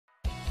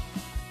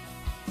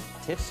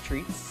Tiff's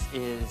Treats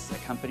is a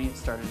company that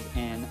started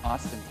in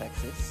Austin,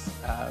 Texas.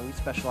 We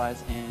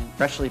specialize in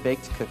freshly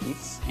baked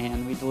cookies,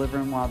 and we deliver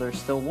them while they're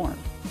still warm.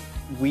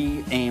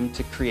 We aim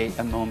to create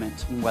a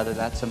moment, whether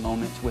that's a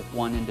moment with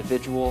one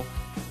individual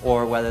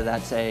or whether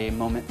that's a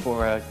moment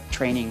for a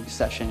training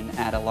session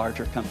at a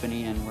larger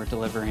company, and we're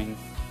delivering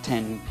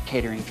 10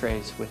 catering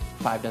trays with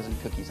 5 dozen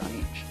cookies on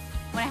each.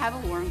 When I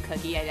have a warm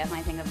cookie, I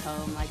definitely think of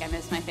home. Like, I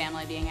miss my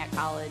family being at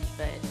college,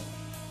 but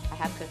I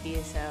have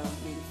cookies, so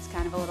it's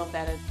kind of a little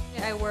better.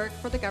 I work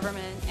for the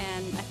government,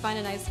 and I find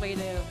a nice way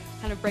to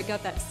kind of break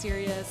up that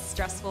serious,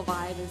 stressful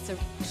vibe is to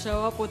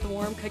show up with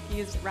warm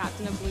cookies wrapped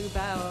in a blue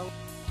bow.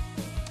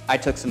 I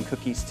took some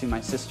cookies to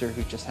my sister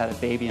who just had a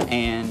baby,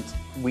 and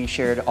we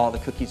shared all the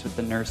cookies with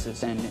the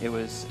nurses, and it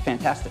was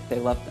fantastic. They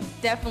loved them.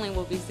 Definitely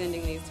will be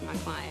sending these to my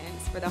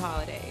clients for the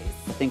holidays.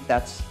 I think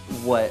that's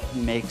what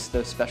makes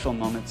those special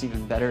moments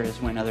even better,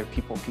 is when other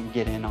people can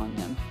get in on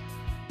them.